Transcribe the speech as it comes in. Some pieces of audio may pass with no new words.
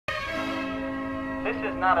This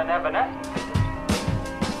is not an evanescent condition.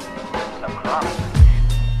 It's a chronic condition.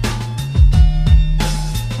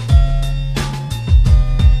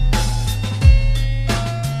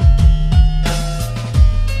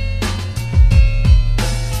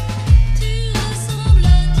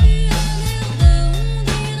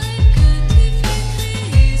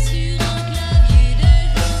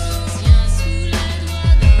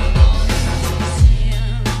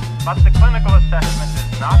 But the clinical assessment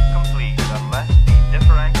is not complete unless the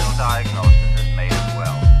differential diagnosis is made as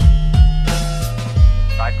well.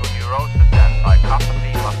 Psychoneurosis and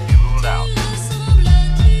psychopathy must be ruled out.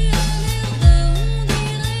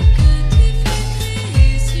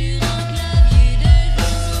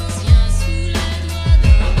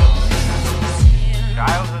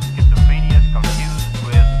 Childhood schizophrenia is confused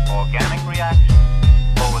with organic reactions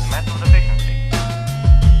or with mental deficiency.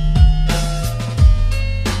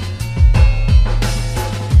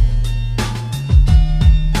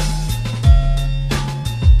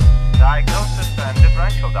 Diagnosis and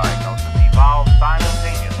differential diagnosis evolve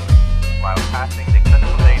simultaneously while passing the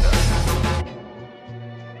clinical data.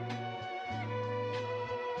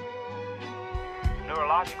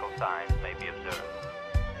 Neurological signs may be observed.